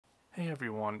Hey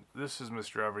everyone, this is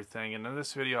Mr. Everything, and in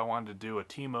this video I wanted to do a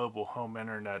T-Mobile home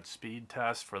internet speed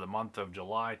test for the month of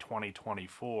July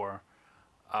 2024.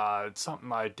 It's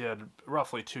something I did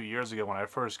roughly 2 years ago when I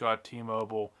first got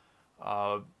T-Mobile.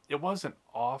 It wasn't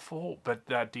awful, but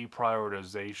that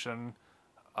deprioritization,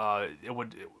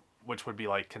 which would be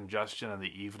like congestion in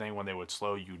the evening when they would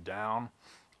slow you down,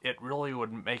 it really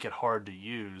would make it hard to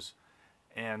use.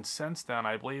 And since then,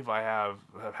 I believe I have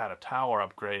had a tower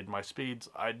upgrade. My speeds,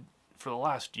 for the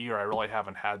last year, I really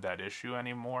haven't had that issue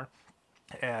anymore.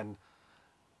 And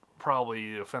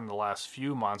probably within the last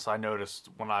few months, I noticed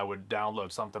when I would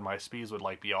download something, my speeds would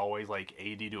be always like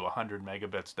 80 to 100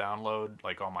 megabits download,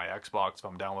 like on my Xbox if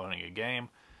I'm downloading a game.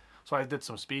 So I did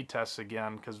some speed tests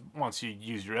again, because once you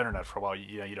use your internet for a while,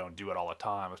 you don't do it all the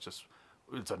time.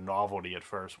 It's a novelty at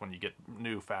first when you get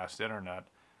new fast internet.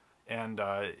 And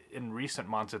in recent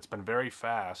months, it's been very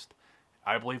fast.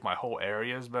 I believe my whole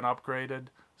area has been upgraded,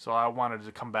 so I wanted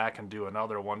to come back and do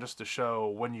another one just to show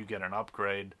when you get an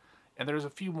upgrade. And there's a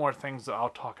few more things that I'll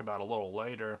talk about a little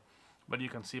later, but you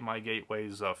can see my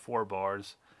gateway's 4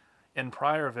 bars. In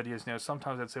prior videos,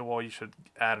 sometimes I'd say, well, you should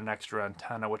add an extra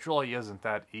antenna, which really isn't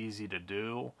that easy to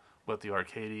do with the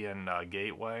Arcadian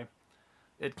gateway.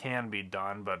 It can be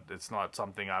done, but it's not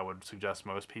something I would suggest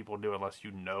most people do unless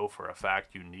you know for a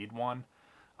fact you need one.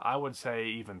 I would say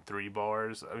even 3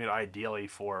 bars. I mean, ideally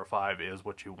 4 or 5 is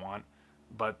what you want,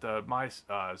 but my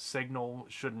signal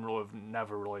shouldn't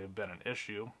never really have been an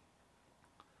issue.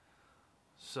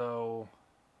 So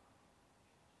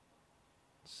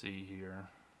let's see here.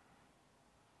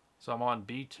 So I'm on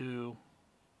B2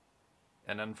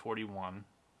 and N41.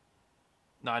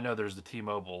 Now I know there's the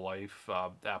T-Mobile Life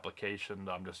application.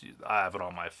 I have it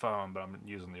on my phone, but I'm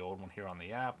using the old one here on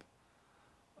the app.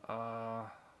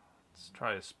 Let's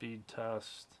try a speed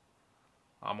test.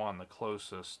 I'm on the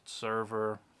closest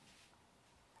server.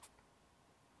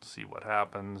 See what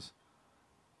happens.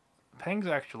 Ping's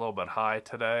actually a little bit high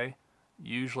today.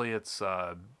 Usually it's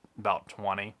about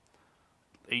 20.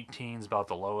 18 is about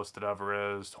the lowest it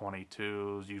ever is.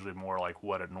 22 is usually more like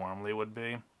what it normally would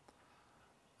be.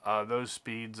 Those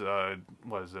speeds,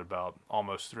 was about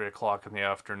almost 3 o'clock in the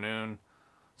afternoon,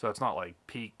 so it's not like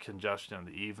peak congestion in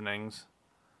the evenings.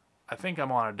 I think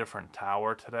I'm on a different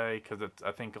tower today, because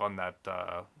I think on that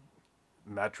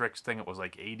metrics thing it was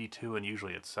like 82 and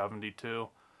usually it's 72.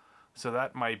 So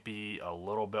that might be a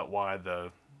little bit why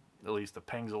at least the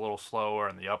ping's a little slower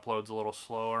and the upload's a little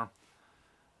slower.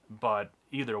 But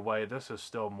either way, this is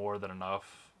still more than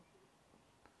enough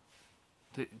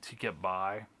to get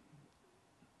by.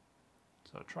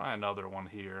 So try another one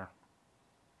here.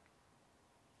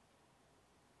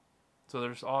 So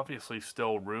there's obviously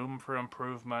still room for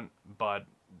improvement, but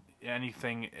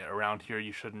anything around here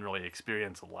you shouldn't really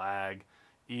experience lag.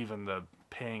 Even the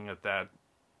ping at that,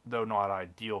 though not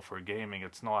ideal for gaming,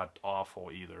 it's not awful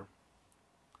either.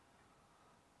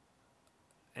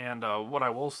 And what I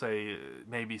will say,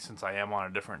 maybe since I am on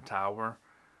a different tower,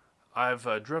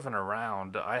 I've driven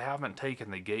around. I haven't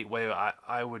taken the gateway.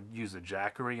 I would use a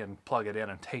Jackery and plug it in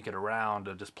and take it around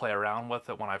to just play around with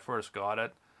it when I first got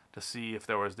it to see if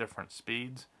there was different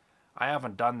speeds. I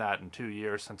haven't done that in 2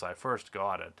 years since I first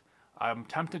got it. I'm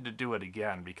tempted to do it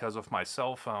again because with my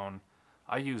cell phone,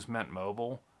 I use Mint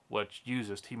Mobile, which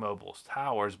uses T-Mobile's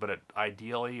towers, but it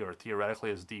ideally or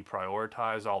theoretically is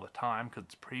deprioritized all the time because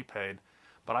it's prepaid.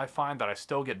 But I find that I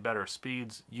still get better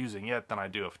speeds using it than I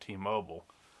do with T-Mobile.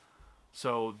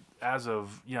 So as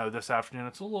of this afternoon,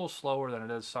 it's a little slower than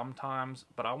it is sometimes,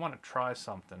 but I want to try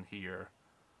something here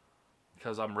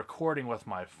because I'm recording with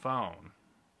my phone,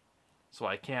 so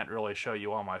I can't really show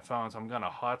you on my phone. So I'm going to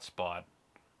hotspot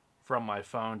from my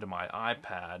phone to my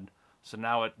iPad. So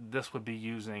now this would be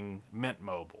using Mint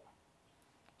Mobile.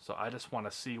 So I just want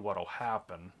to see what'll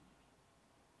happen.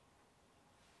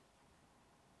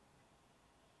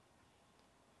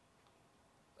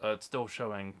 It's still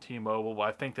showing T-Mobile, but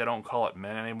I think they don't call it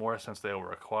Mint anymore since they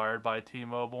were acquired by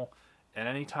T-Mobile. And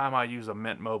anytime I use a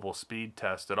Mint Mobile speed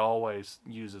test, it always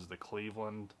uses the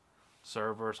Cleveland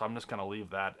server, so I'm just going to leave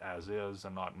that as is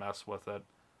and not mess with it.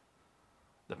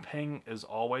 The ping is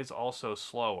always also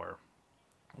slower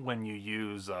when you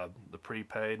use the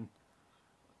prepaid.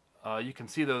 You can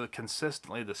see that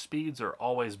consistently the speeds are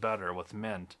always better with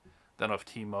Mint than with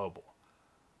T-Mobile.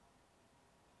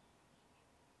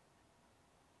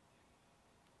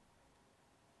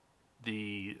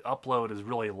 The upload is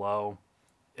really low.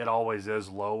 It always is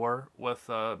lower with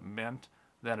Mint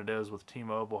than it is with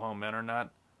T-Mobile home internet,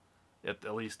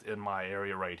 at least in my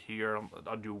area right here.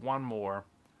 I'll do one more,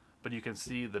 but you can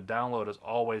see the download is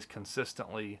always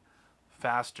consistently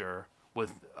faster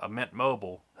with a Mint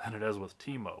Mobile than it is with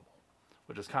T-Mobile,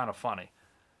 which is kind of funny.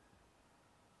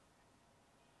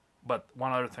 But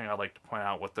one other thing I'd like to point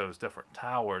out with those different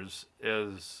towers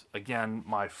is, again,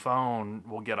 my phone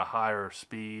will get a higher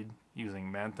speed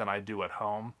using Mint than I do at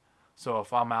home. So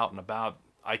if I'm out and about,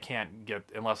 I can't get,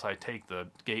 unless I take the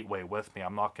gateway with me,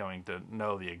 I'm not going to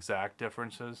know the exact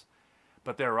differences.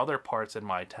 But there are other parts in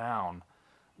my town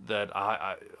that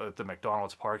at the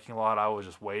McDonald's parking lot, I was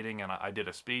just waiting and I did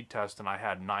a speed test and I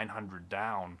had 900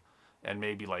 down and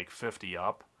maybe like 50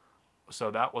 up.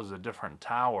 So that was a different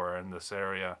tower in this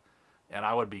area, and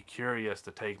I would be curious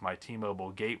to take my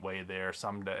T-Mobile gateway there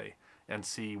someday and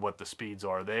see what the speeds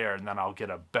are there, and then I'll get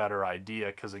a better idea,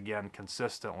 because again,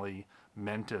 consistently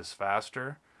Mint is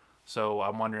faster. So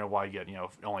I'm wondering why I get,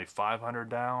 only 500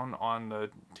 down on the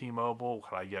T-Mobile.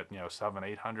 Could I get, 700,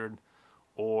 800?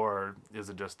 Or is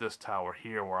it just this tower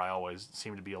here where I always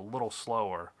seem to be a little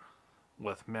slower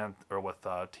with Mint or with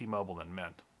T-Mobile than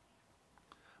Mint?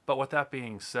 But with that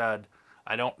being said,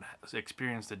 I don't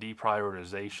experience the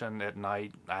deprioritization at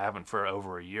night. I haven't for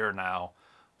over a year now.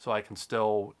 So I can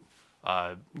still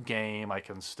game, I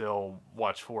can still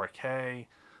watch 4K.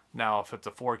 Now, if it's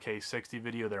a 4K 60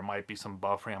 video, there might be some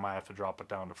buffering. I might have to drop it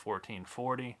down to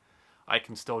 1440. I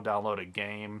can still download a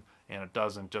game, and it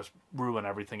doesn't just ruin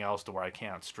everything else to where I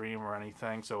can't stream or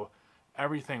anything. So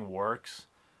everything works.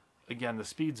 Again, the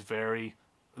speeds vary.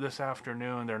 This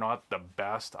afternoon, they're not the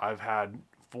best. I've had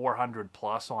 400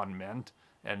 plus on Mint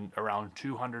and around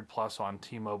 200 plus on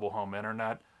T-Mobile Home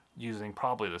Internet, using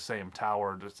probably the same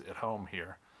tower that's at home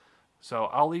here. So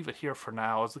I'll leave it here for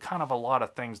now. It's kind of a lot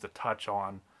of things to touch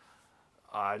on.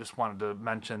 I just wanted to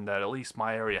mention that at least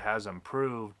my area has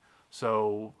improved.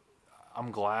 So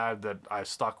I'm glad that I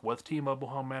stuck with T-Mobile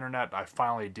Home Internet. I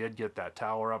finally did get that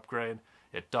tower upgrade.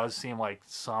 It does seem like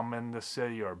some in the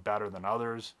city are better than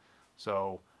others.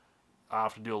 So I'll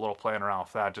have to do a little playing around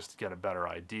with that just to get a better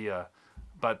idea.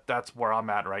 But that's where I'm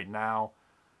at right now.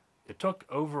 It took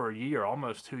over a year,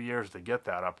 almost 2 years to get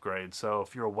that upgrade. So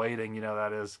if you're waiting,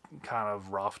 that is kind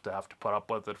of rough to have to put up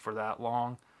with it for that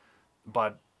long.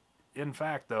 But in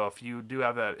fact, though, if you do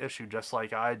have that issue just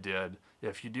like I did,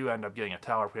 if you do end up getting a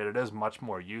tower upgrade, it is much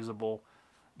more usable.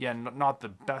 Again, not the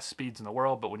best speeds in the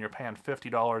world, but when you're paying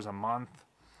 $50 a month,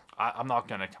 I'm not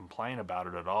going to complain about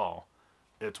it at all.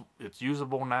 It's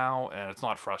usable now, and it's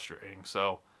not frustrating.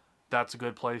 So that's a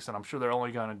good place, and I'm sure they're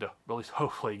only going to really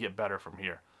hopefully get better from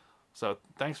here. So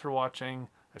thanks for watching.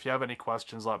 If you have any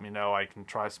questions, let me know. I can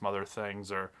try some other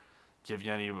things or give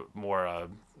you any more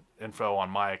info on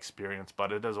my experience,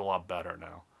 but it is a lot better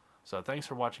now. So thanks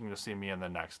for watching, to see me in the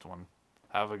next one.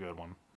 Have a good one.